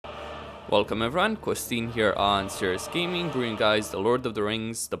Welcome everyone, Questin here on Serious Gaming, bringing guys the Lord of the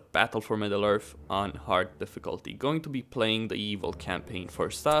Rings, the Battle for Middle-earth on hard difficulty. Going to be playing the evil campaign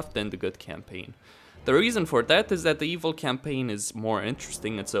first off, then the good campaign. The reason for that is that the evil campaign is more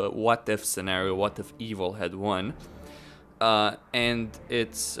interesting. It's a what if scenario, what if evil had won. And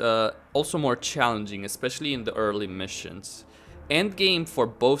it's also more challenging, especially in the early missions. Endgame for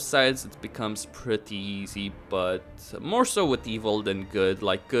both sides it becomes pretty easy, but more so with evil than good.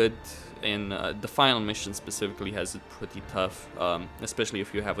 Like good in the final mission specifically has it pretty tough, especially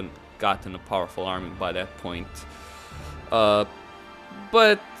if you haven't gotten a powerful army by that point.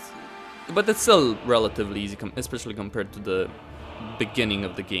 But it's still relatively easy, especially compared to the beginning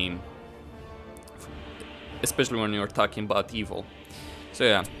of the game, especially when you're talking about evil. So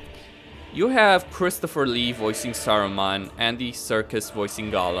yeah. You have Christopher Lee voicing Saruman, Andy Serkis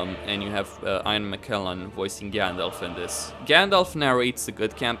voicing Gollum, and you have Ian McKellen voicing Gandalf in this. Gandalf narrates the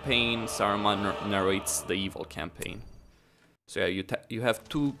good campaign, Saruman narrates the evil campaign. So yeah, you have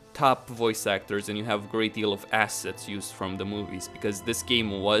two top voice actors, and you have a great deal of assets used from the movies, because this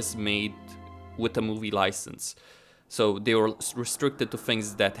game was made with a movie license. So they were restricted to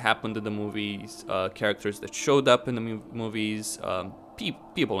things that happened in the movies, characters that showed up in the movies,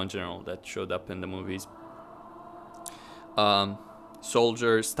 people in general that showed up in the movies,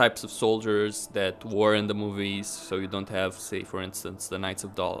 soldiers, types of soldiers that were in the movies. So you don't have, say for instance, the Knights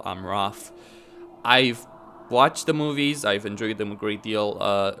of Dol Amroth. I've watched the movies, I've enjoyed them a great deal.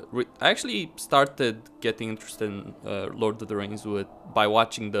 I actually started getting interested in Lord of the Rings by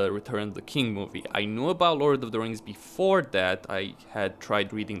watching the Return of the King movie. I knew about Lord of the Rings before that. I had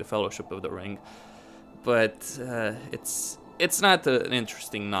tried reading the Fellowship of the Ring, but it's not an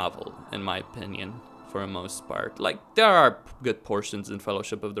interesting novel, in my opinion, for the most part. Like, there are good portions in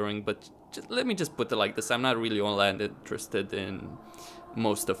Fellowship of the Ring, but let me just put it like this. I'm not really all that interested in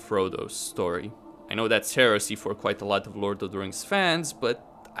most of Frodo's story. I know that's heresy for quite a lot of Lord of the Rings fans, but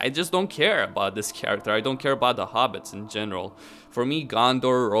I just don't care about this character. I don't care about the hobbits in general. For me,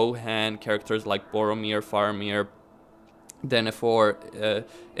 Gondor, Rohan, characters like Boromir, Faramir, Denethor,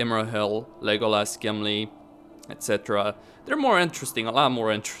 Imrahil, Legolas, Gimli, etc. They're more interesting, a lot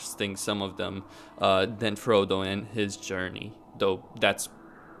more interesting, some of them, than Frodo and his journey. Though that's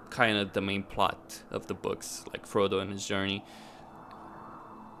kind of the main plot of the books, like Frodo and his journey.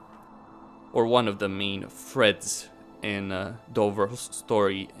 Or one of the main threads in the overall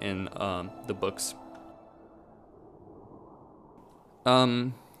story in the books.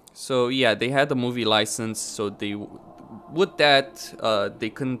 So yeah, they had a movie license, so with that, they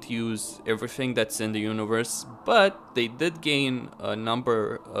couldn't use everything that's in the universe, but they did gain a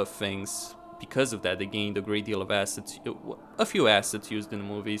number of things because of that. They gained a great deal of assets, a few assets used in the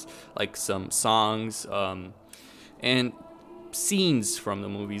movies, like some songs, and scenes from the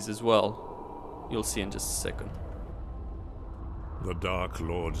movies as well. You'll see in just a second. The Dark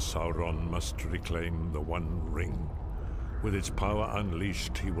Lord Sauron must reclaim the One Ring. With its power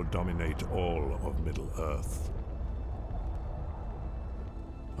unleashed, he will dominate all of Middle-earth.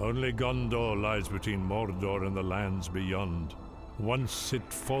 Only Gondor lies between Mordor and the lands beyond. Once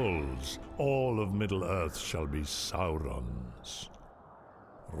it falls, all of Middle-earth shall be Sauron's.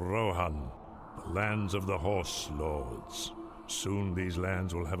 Rohan, the lands of the Horse Lords. Soon these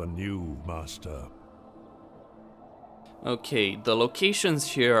lands will have a new master. Okay, the locations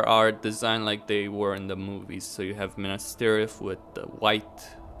here are designed like they were in the movies. So you have Minas Tirith with the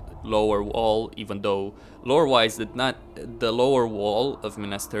white lower wall, even though lore-wise the lower wall of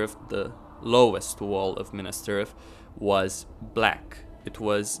Minas Tirith, the lowest wall of Minas Tirith, was black. It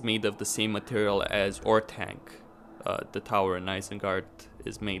was made of the same material as Orthanc, the tower in Isengard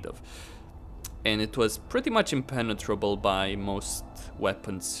is made of. And it was pretty much impenetrable by most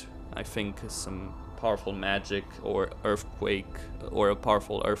weapons. I think some powerful magic or earthquake, or a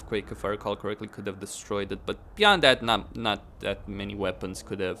powerful earthquake, if I recall correctly, could have destroyed it. But beyond that, not that many weapons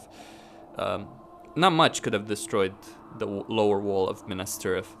could have, not much could have destroyed the lower wall of Minas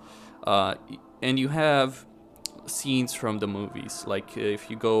Tirith. And you have scenes from the movies. Like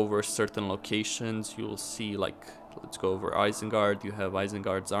if you go over certain locations, you'll see, like, let's go over Isengard. You have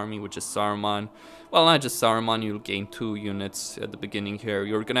Isengard's army, which is Saruman. Well, not just Saruman, you'll gain 2 units at the beginning here.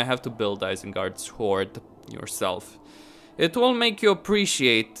 You're gonna have to build Isengard's horde yourself. It will make you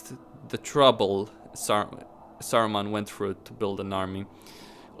appreciate the trouble Saruman went through to build an army.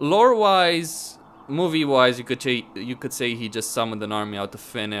 Lore-wise, movie-wise, you could say he just summoned an army out of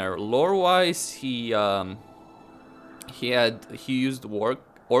thin air. Lore-wise, he used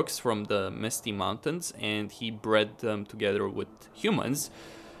orcs from the Misty Mountains, and he bred them together with humans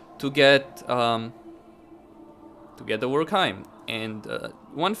to get the Uruk-hai. And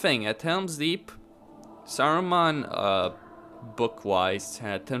one thing, at Helm's Deep, Saruman, book-wise,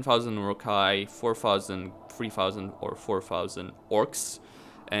 had 10,000 Urukai, 4,000, 3,000 or 4,000 orcs,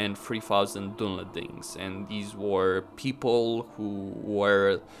 and 3,000 Dunladings. And these were people who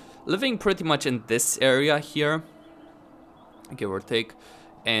were living pretty much in this area here, give or take,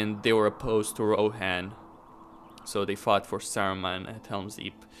 and they were opposed to Rohan. So they fought for Saruman at Helm's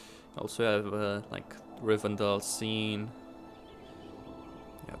Deep. Also have like Rivendell scene.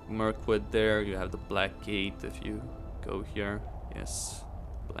 You have Mirkwood there. You have the Black Gate if you go here. Yes,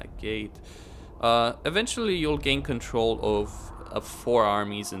 Black Gate. Eventually you'll gain control of 4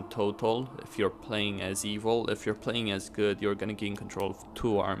 armies in total if you're playing as evil. If you're playing as good, you're gonna gain control of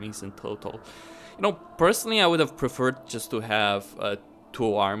 2 armies in total. You know, personally I would have preferred just to have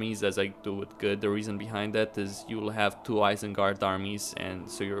 2 armies as I do with good. The reason behind that is you'll have 2 Isengard armies, and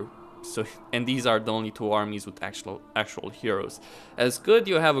and these are the only 2 armies with actual heroes. As good,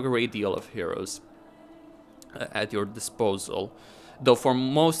 you have a great deal of heroes at your disposal. Though for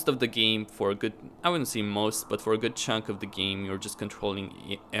most of the game, for a good, I wouldn't say most, but for a good chunk of the game, you're just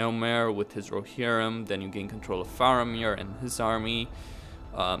controlling Eomer with his Rohirrim. Then you gain control of Faramir and his army.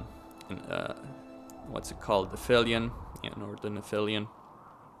 What's it called? Aphelion. Yeah, Northern Aphelion.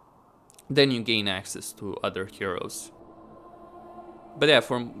 Then you gain access to other heroes. But yeah,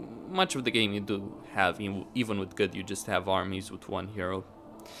 for much of the game you do have, even with good, you just have armies with 1 hero.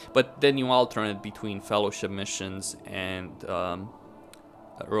 But then you alternate between Fellowship missions and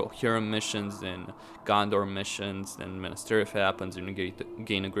Rohirrim missions and Gondor missions. Then Minas Tirith happens and you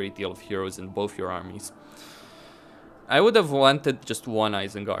gain a great deal of heroes in both your armies. I would have wanted just 1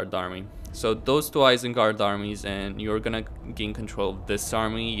 Isengard army. So those 2 Isengard armies, and you're gonna gain control of this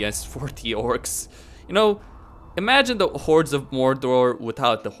army. Yes, 40 orcs. You know, imagine the Hordes of Mordor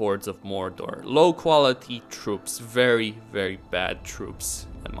without the Hordes of Mordor. Low quality troops, very, very bad troops,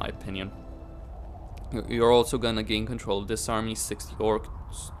 in my opinion. You're also gonna gain control of this army, 60 orcs,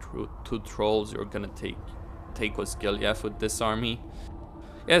 2 trolls. You're gonna take Osgiliath with this army.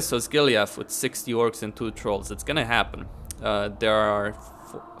 Yes, so Osgiliath with 60 orcs and 2 trolls. It's gonna happen. There are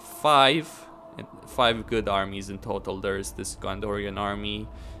 5 good armies in total. There's this Gondorian army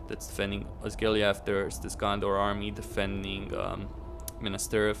that's defending Osgiliath. There's this Gondor army defending Minas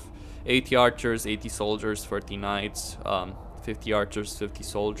Tirith. 80 archers, 80 soldiers, 30 knights, 50 archers, 50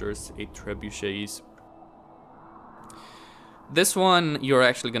 soldiers, 8 trebuchets. This one, you're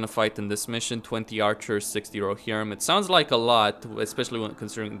actually gonna fight in this mission, 20 archers, 60 Rohirrim. It sounds like a lot, especially when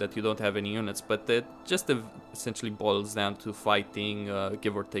considering that you don't have any units, but it just essentially boils down to fighting,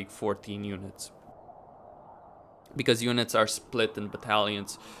 give or take 14 units. Because units are split in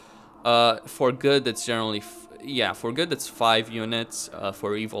battalions. For good, it's generally, for good it's 5 units.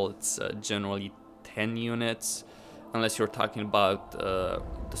 For evil, it's generally 10 units. Unless you're talking about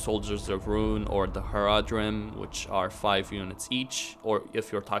the Soldiers of Rune or the Haradrim, which are 5 units each, or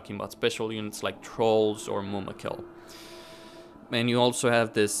if you're talking about special units like Trolls or Mumakil. And you also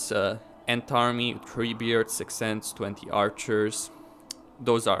have this Ent army, 3 beards, 6 Ents, 20 archers.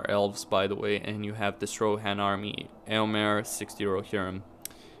 Those are elves, by the way. And you have this Rohan army, Eomer, 60 Rohirrim.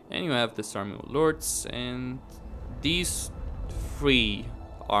 And you have this army with lords, and these 3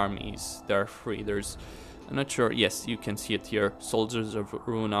 armies, there are 3. There's, I'm not sure, yes, you can see it here. Soldiers of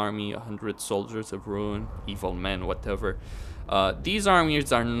Rune army, 100 soldiers of Rune, evil men, whatever. These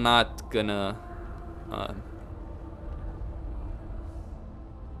armies are not gonna...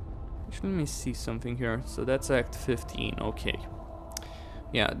 let me see something here. So that's Act 15, okay.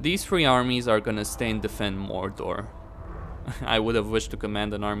 Yeah, these 3 armies are gonna stay and defend Mordor. I would have wished to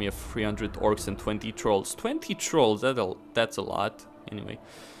command an army of 300 orcs and 20 trolls. 20 trolls, that's a lot. Anyway.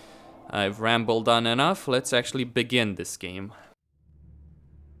 I've rambled on enough. Let's actually begin this game.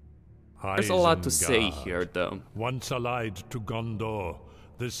 There's a lot to say here, though. Once allied to Gondor,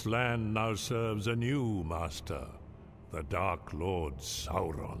 this land now serves a new master, the Dark Lord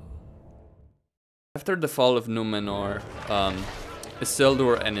Sauron. After the fall of Numenor,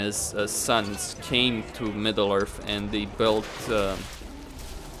 Isildur and his sons came to Middle-earth, and they built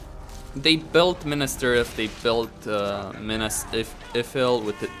Minas Tirith, they built Minas Ithil,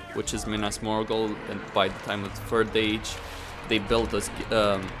 which is Minas Morgul, and by the time of the Third Age, they built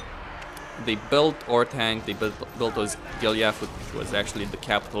Orthanc, they built Osgiliath, which was actually the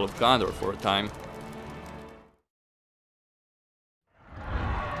capital of Gondor for a time.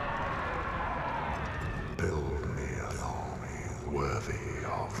 Build me an army worthy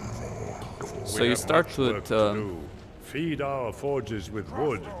of Mordor. So you start with feed our forges with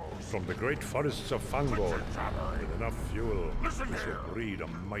wood from the great forests of Fangor. With enough fuel, we should breed a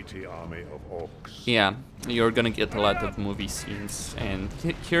mighty army of orcs. Yeah, you're gonna get a lot of movie scenes, and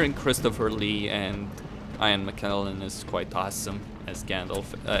hearing Christopher Lee and Ian McKellen is quite awesome as Gandalf,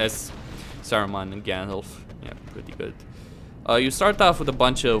 as Saruman and Gandalf. Yeah, pretty good. You start off with a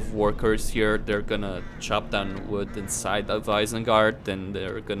bunch of workers here. They're gonna chop down wood inside of Isengard, and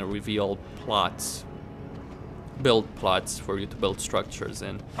they're gonna reveal plots, build plots for you to build structures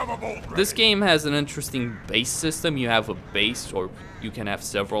in. This game has an interesting base system. You have a base, or you can have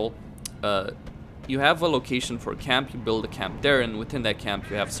several. You have a location for a camp, you build a camp there, and within that camp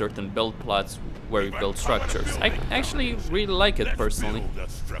you have certain build plots where you build structures. I actually really like it personally.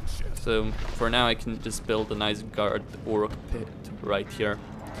 So for now I can just build an Isengard Orc pit right here.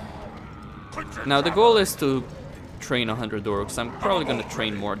 Now the goal is to train 100 orcs. I'm probably going to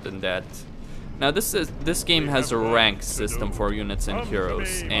train more than that. Now this game has a rank system for units and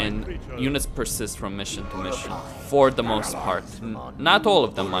heroes, and units persist from mission to mission for the most part. Not all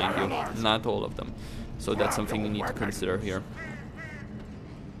of them, mind you, not all of them. So that's something you need to consider here.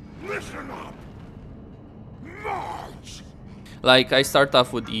 Listen up. March. Like I start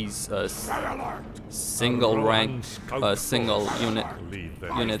off with these single rank, single unit,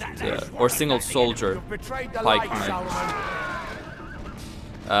 or single soldier pikemen.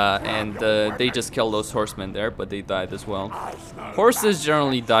 And they just kill those horsemen there, but they died as well. Horses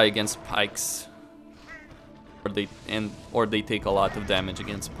generally die against pikes, or they take a lot of damage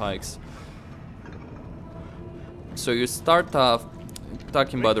against pikes. So you start off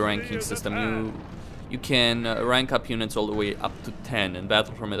talking about the ranking system. You can rank up units all the way up to 10. In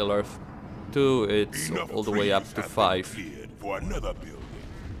Battle for Middle-earth 2, it's all the way up to 5.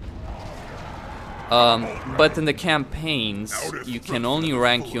 But in the campaigns, you can only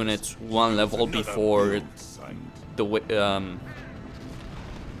rank units one level before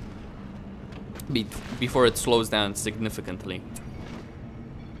before it slows down significantly.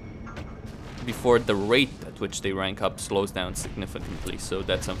 Before the rate at which they rank up slows down significantly, so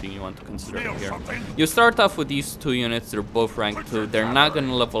that's something you want to consider here. You start off with these two units, they're both rank 2. They're not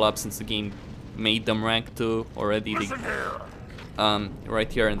gonna level up since the game made them rank 2 already.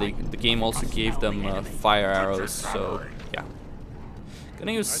 Right here, and the game also gave them fire arrows, so yeah.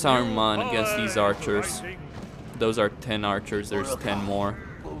 Gonna use Saruman against these archers. Those are 10 archers, there's 10 more.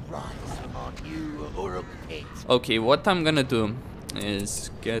 Okay, what I'm gonna do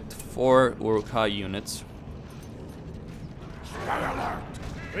is get 4 Uruk-hai units.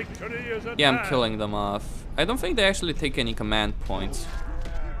 Yeah, I'm killing them off. I don't think they actually take any command points.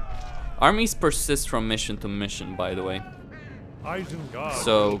 Armies persist from mission to mission, by the way.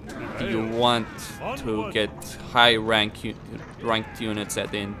 So you want to get high ranked units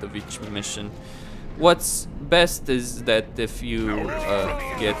at the end of each mission. What's best is that if you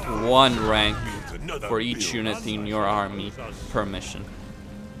get 1 rank for each unit in your army per mission.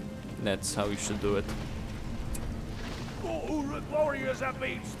 That's how you should do it.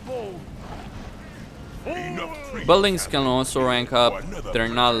 Buildings can also rank up. They're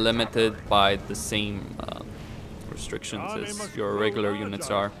not limited by the same restrictions as your regular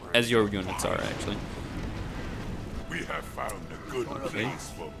units are, actually. We have found a good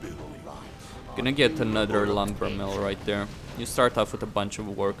place for building. Gonna get another lumber mill right there. You start off with a bunch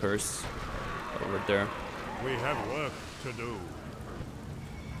of workers over there. We have work to do.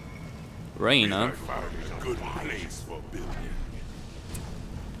 Rain, huh? We have found a good place for building.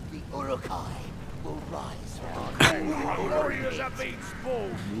 The Uruk-hai will rise from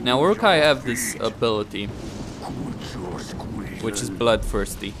Now Uruk-hai have this ability, which is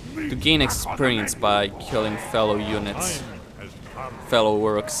bloodthirsty, to gain experience by killing fellow units, fellow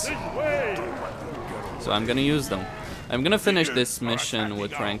Uruks. So I'm gonna use them. I'm gonna finish this mission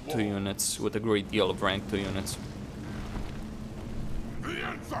with rank 2 units, with a great deal of rank 2 units. The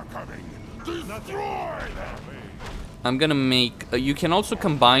ants are coming. Destroy them. I'm gonna make... you can also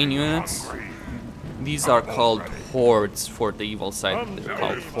combine units. These are called hordes for the evil side. They're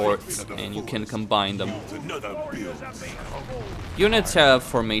called hordes, and you can combine them. Units have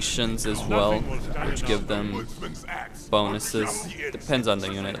formations as well, which give them bonuses. Depends on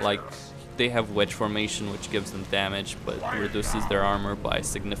the unit. Like, they have wedge formation, which gives them damage, but reduces their armor by a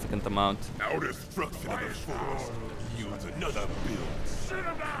significant amount. Now destruction of the forest. Use another build.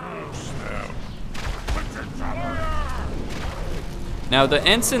 Now the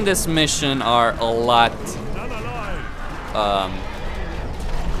ents in this mission are a lot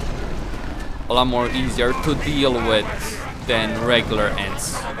more easier to deal with than regular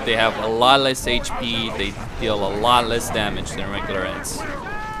ents. They have a lot less HP, they deal a lot less damage than regular ents.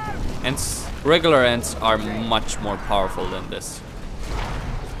 Ants, regular ants are much more powerful than this.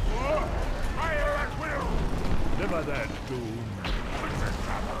 Fire at will! Never that doom.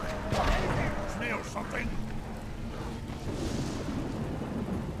 Smell something?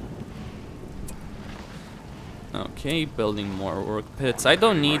 Okay, building more work pits. I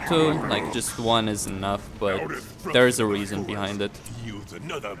don't need to, like just one is enough, but there's a reason behind it. Use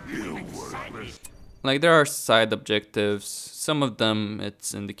another build. Like there are side objectives, some of them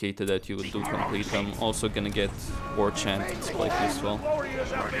it's indicated that you would do complete them. Also gonna get war chant, it's quite useful.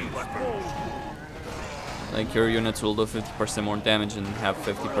 Like your units will do 50% more damage and have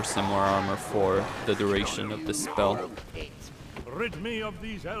 50% more armor for the duration of the spell. Rid me of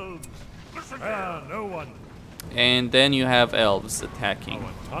these elves. Ah, no one. And then you have elves attacking.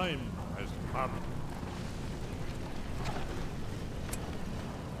 Our time has come.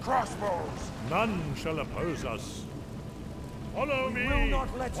 Crossbows! None shall oppose us. Follow me. Will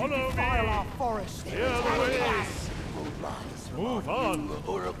not let you Follow defile me. our forest. Clear the way. Will rise from Move our on.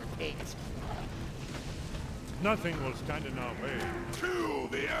 new Uruk pit. Nothing will stand in our way. Kill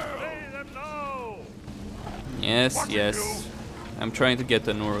the elf! Slay them now. Yes, yes. I'm trying to get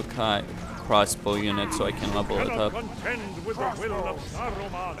an Urukai crossbow unit so I can level it Cannot up. contend with the will of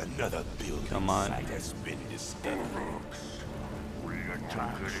Saruman. Another building Come on. site has been discovered. We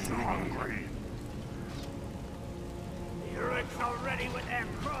attack strongly. The Uruks are ready with their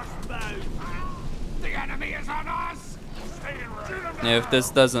crossbows. The enemy is on us! Stay in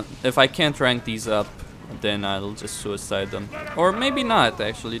range. If I can't rank these up, then I'll just suicide them. Or maybe not,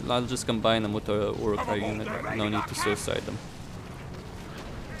 actually. I'll just combine them with the Urukai unit. No need to suicide them.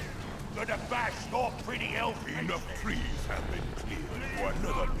 Gonna bash your pretty elf. Enough trees have been cleared for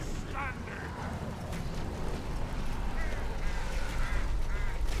another build.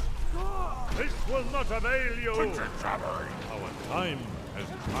 This will not avail you. Our Our time has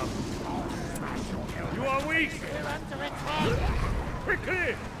come. You are weak.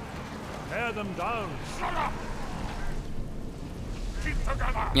 Quickly. Tear them down. Keep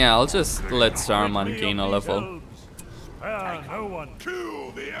together! Yeah, I'll just let Saruman gain a level. Spare no one.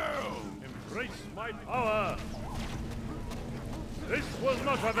 Kill the elf! Embrace my power. This will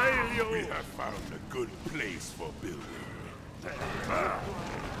not avail We you. have found a good place for building.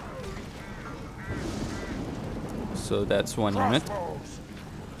 So that's one unit. Crossbows!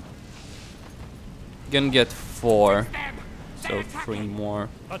 Gonna get 4. So 3 more.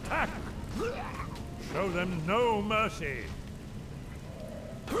 Attack. Show them no mercy.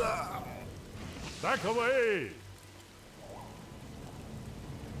 Back away.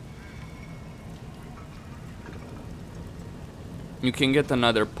 You can get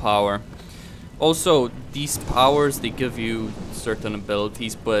another power. Also, these powers, they give you certain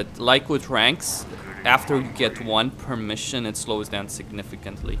abilities, but like with ranks, after you get one per mission, it slows down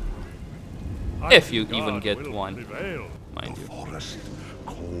significantly. If you even Isengard get will one, prevail. mind you. Forest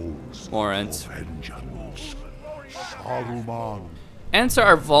calls More ants. vengeance. Saruman. Ants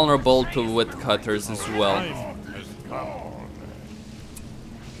are vulnerable to woodcutters as well. Time has come.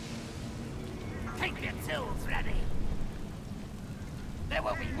 Take your tools ready. There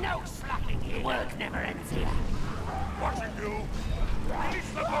will be no slacking here. Work never ends here. Watching you! Release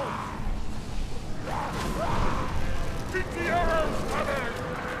the boat! Keep the arrows coming!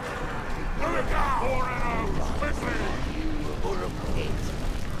 Look out! More arrows! Quickly! Uruk pit.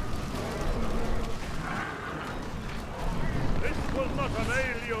 This will not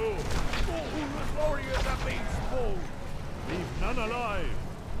avail you. Warriors have been spoiled! Leave none alive.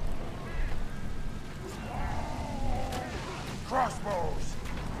 Crossbows!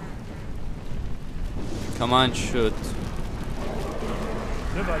 Come on, shoot.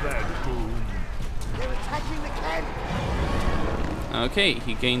 Never that doom. They're attacking the camp. Okay,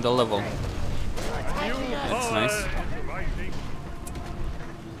 he gained a level. Attacking us. That's nice. Rising.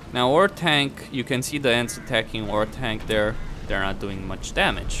 Now, War Tank, you can see the ants attacking War Tank there. They're not doing much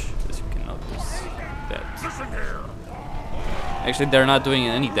damage, as you can notice. That. Listen here! Actually, they're not doing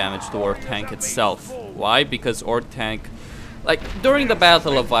any damage to War Tank itself. Why? Because War Tank, like during the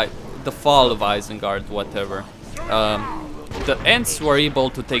battle of the fall of Isengard, whatever, the ants were able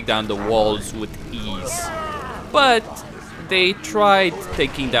to take down the walls with ease, but they tried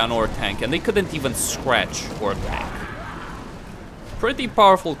taking down War Tank and they couldn't even scratch War Tank. Pretty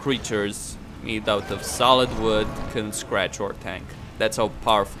powerful creatures made out of solid wood couldn't scratch War Tank. That's how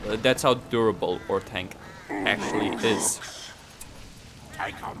powerful. That's how durable War Tank actually is.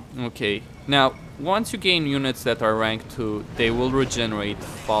 Okay, now once you gain units that are rank 2, they will regenerate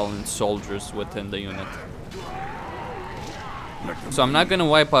fallen soldiers within the unit. So I'm not gonna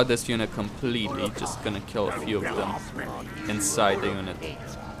wipe out this unit completely, just gonna kill a few of them inside the unit.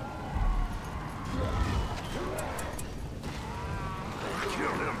 Kill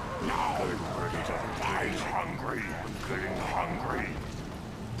him now! I'm ready to fight. Hungry. I'm getting hungry.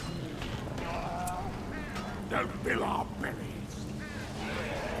 They'll fill our bellies.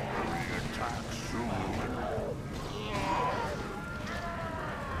 We attack soon.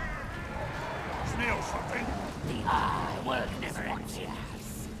 Smell something? The eye work never ends.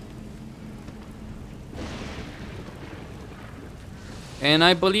 And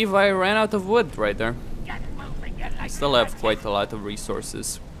I believe I ran out of wood right there. Get moving, you like Still have quite a lot of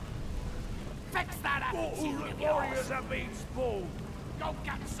resources. Fix that attitude of yours. Warriors are being spawned. Go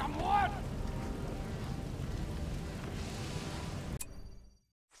get some wood.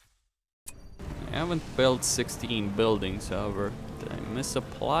 I haven't built 16 buildings, however. Did I miss a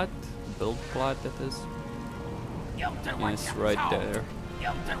plot? Build plot, that is? You'll do what Yes, you're right told. there.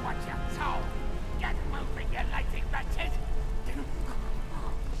 You'll do what you're told. Get moving, you lazy wretches.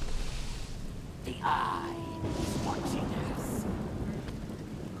 The eye is watching us.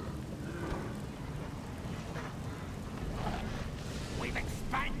 We've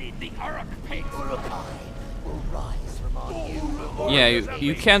expanded the Uruk pit. Uruk-hai will rise from our new Yeah,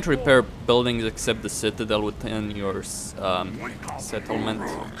 you can't repair buildings except the citadel within your settlement.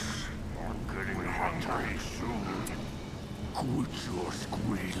 I'm getting hungry soon. Quit your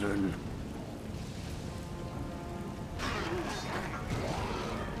squealing.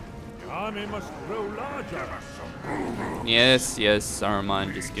 Army must grow larger. Yes, yes,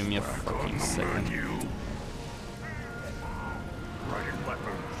 Saruman, just give me a fucking second. You. Riding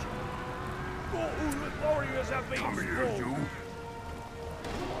weapons. warriors have been Come here, you.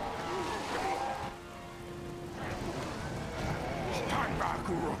 Stand back,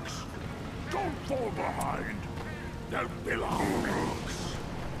 Uruks. Don't fall behind. They'll fill our Uruks.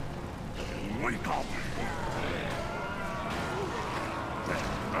 Wake up.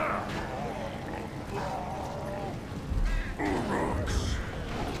 Uruks.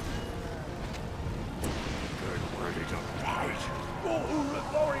 Get ready to fight. More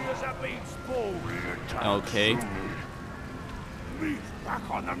Uruk warriors have been spawned. We attack Okay. soon. Meat back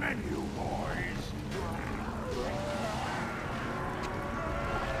on the menu, boys.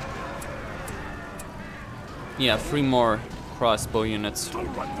 Yeah, 3 more crossbow units. Don't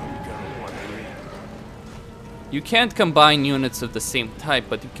let them get away. You can't combine units of the same type,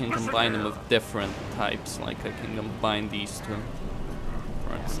 but you can combine them of different types. Like I can combine these two,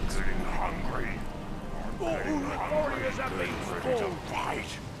 for instance. Getting hungry. More Uruk warriors have been Ready to spawned.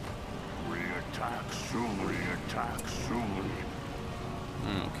 fight. We attack soon. We attack soon.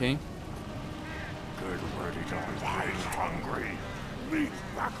 Okay. Get ready to fight. Hungry. Meat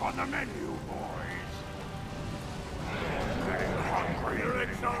back on the menu, boys. Getting hungry.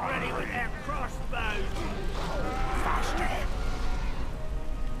 Uruk's already with their crossbows. Faster.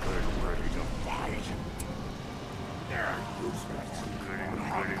 Get ready to fight. They're useless. Getting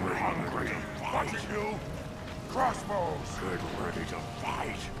hungry. Watch it, you. Crossbows. Get ready to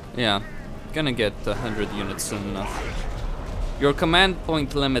fight. Yeah, gonna get 100 units soon enough. Your command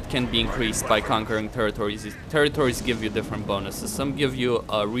point limit can be increased by conquering territories. These territories give you different bonuses. Some give you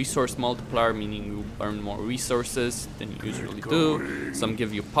a resource multiplier, meaning you earn more resources than you usually do. Some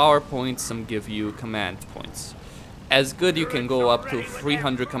give you power points, some give you command points. As good, you can go up to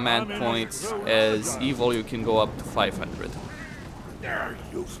 300 command points. As evil, you can go up to 500. They're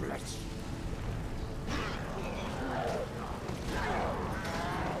useless.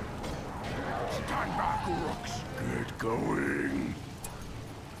 Stand back, Rooks. Get going.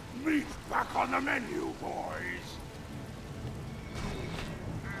 Meat back on the menu, boys.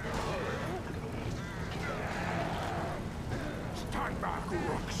 Stand back,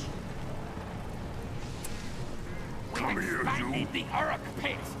 Rooks. Come here, you. The Uruk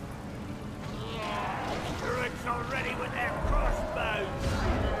pit. Uruk's already with their crossbows.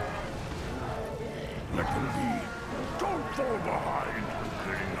 Let them be. Don't fall behind.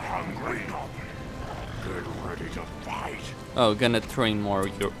 Getting hungry. Get ready to fight. Oh, gonna train more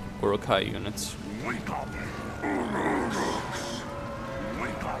Urukai units. Wake up. Uruks.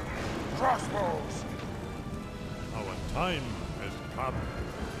 Wake up. Crossbows. Our time has come.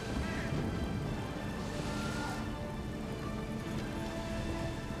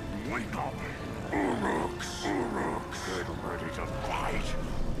 Wake up. Uruks. Uruks. Get ready to fight.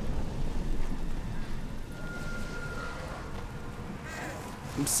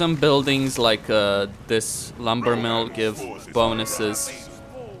 Some buildings like this lumber mill give bonuses.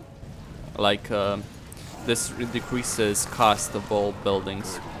 Like this decreases cost of all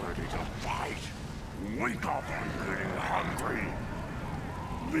buildings. Ready to fight. Wake up. I'm getting hungry.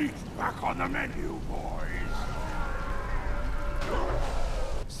 Meat back on the menu, boys.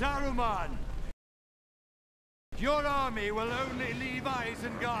 Saruman! Your army will only leave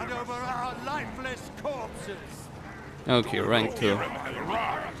Isengard over our lifeless corpses. Okay, rank 2.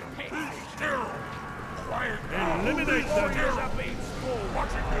 Eliminate them!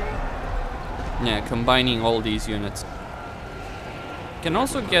 Yeah, combining all these units. Can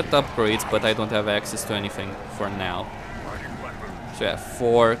also get upgrades, but I don't have access to anything for now. So I have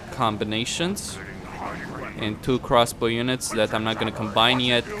 4 combinations and 2 crossbow units that I'm not gonna combine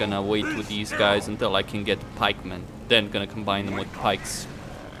yet. Gonna wait with these guys until I can get pikemen. Then gonna combine them with pikes.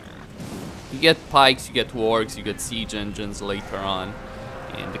 You get pikes, you get wargs, you get siege engines later on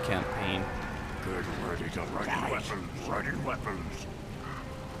in the campaign. Get ready to fight. Ready weapons.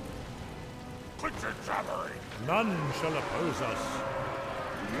 Quit your jabbering. None shall oppose us.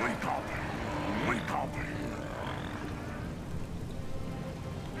 Wake up. Wake up.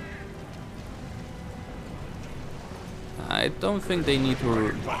 I don't think they need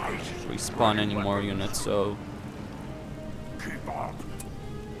to respawn any more units, so Keep up.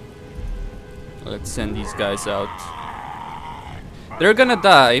 let's send these guys out. They're gonna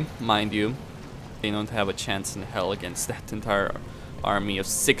die, mind you. They don't have a chance in hell against that entire army of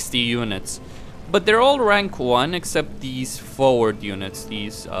 60 units. But they're all rank 1 except these forward units,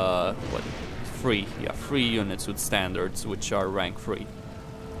 these, what, 3 units with standards, which are rank 3.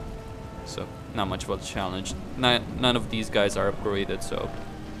 So, not much of a challenge. None of these guys are upgraded, so.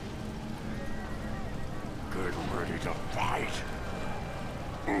 Get ready to fight.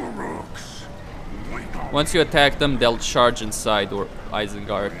 Uruks. Wake up. Once you attack them, they'll charge inside or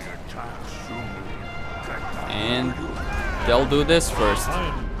Isengard. Attack soon. Get back. And they'll do this first.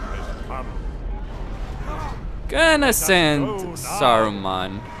 Time has come. Gonna send go now.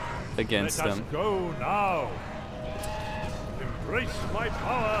 Saruman against Let us them. go now. Embrace my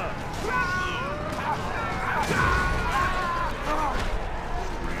power.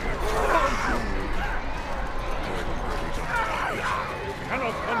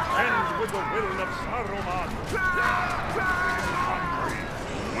 Cannot contend with the will of Saruman.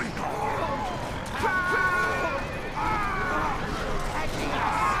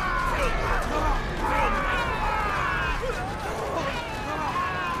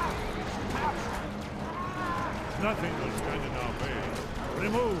 Nothing will stand in our way.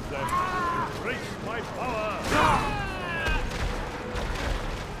 Remove them. Embrace my power.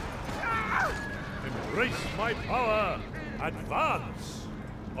 Embrace my power. Advance.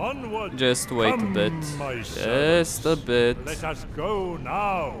 Onward. Just wait a Come, bit. my Just servants. a bit. Let us go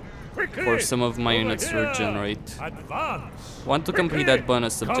now. Quickly. For some of my Over units to here. regenerate. Advance. Want to complete Quickly. that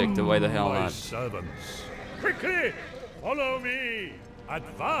bonus objective, why the hell Come, my not? servants. Quickly. Follow me.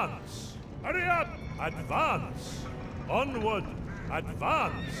 Advance. Hurry up. Advance. Onward.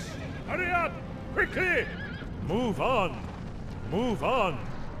 Advance. Hurry up. Quickly. Move on. Move on.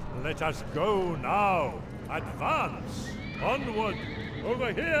 Let us go now. Advance. Onward.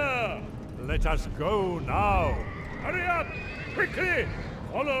 Over here. Let us go now. Hurry up. Quickly.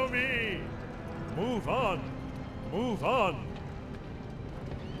 Follow me. Move on. Move on.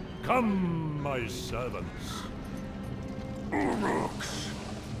 Come, my servants. Uruks.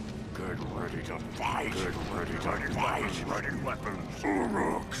 Get ready to fight. Get ready to fight. Ready weapons.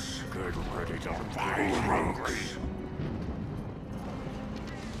 Uruks. Get ready to fight. Uruks.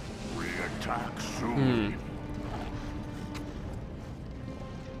 Re-attack soon.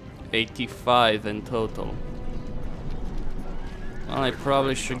 85 in total. Well, I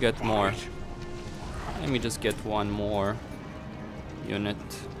probably should get more. Let me just get one more unit.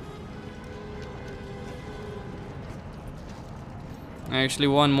 Actually,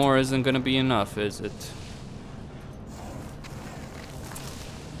 one more isn't gonna be enough, is it?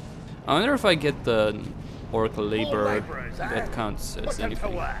 I wonder if I get the Oracle Labor, that counts as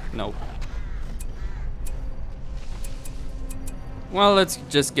anything. No. Well, let's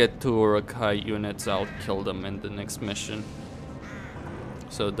just get 2 Urukai units. I'll kill them in the next mission.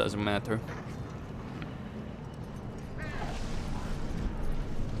 So it doesn't matter.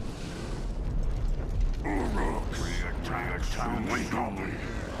 Re-attack soon. Wake up.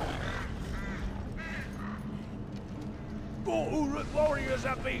 More Uruk warriors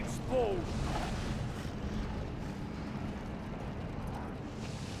have been spawned.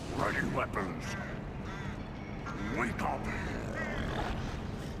 Ready weapons. Wake up.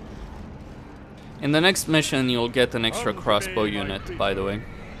 In the next mission, you'll get an extra crossbow unit, by the way.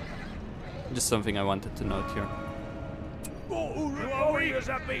 Just something I wanted to note here. More Uruk warriors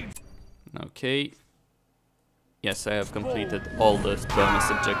have been. Okay. Yes, I have completed all the bonus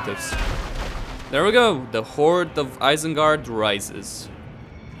objectives. There we go! The Horde of Isengard rises.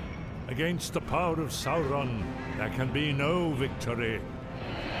 Against the power of Sauron, there can be no victory.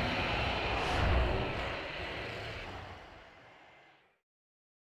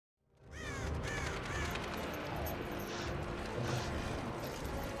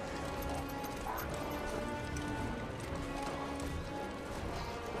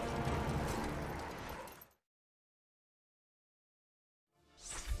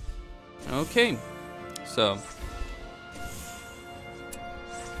 Okay, so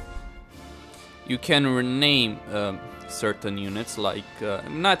you can rename certain units, like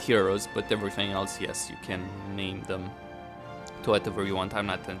not heroes, but everything else. Yes, you can name them to whatever you want. I'm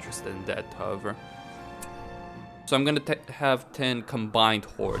not interested in that, however. So I'm gonna have 10 combined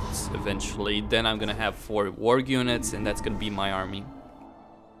hordes eventually. Then I'm gonna have 4 warg units, and that's gonna be my army.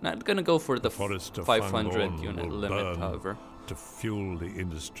 Not gonna go for the 500 unit limit, however. To fuel the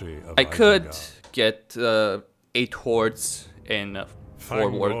industry of I could Isengard. get 8 hordes and 4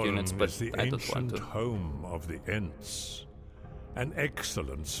 warg units, but is the I don't want ancient to. home of the Ents, an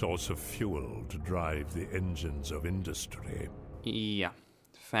excellent source of fuel to drive the engines of industry. Yeah,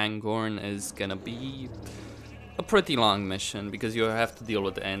 Fangorn is gonna be a pretty long mission because you have to deal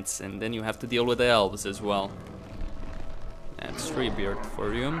with the Ents and then you have to deal with the elves as well. That's Treebeard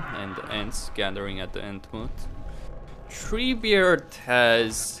for you, and the Ents gathering at the Entmoot. Treebeard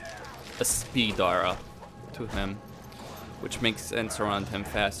has a speed aura to him, which makes Ents around him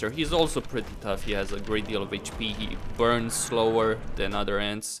faster. He's also pretty tough. He has a great deal of HP. He burns slower than other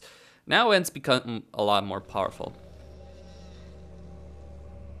Ents. Now Ents become a lot more powerful.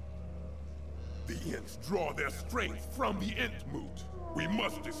 The Ents draw their strength from the Entmoot. We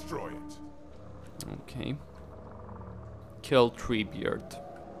must destroy it. Okay. Kill Treebeard.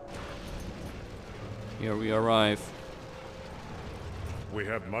 Here we arrive. We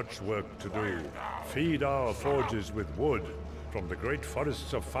have much work to do. Feed our forges with wood from the great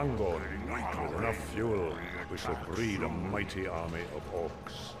forests of Fangorn. With enough fuel, we shall breed a mighty army of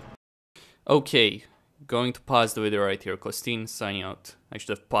orcs. Okay, going to pause the video right here. Costin signing out. I should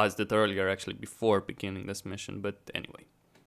have paused it earlier, actually, before beginning this mission, but anyway.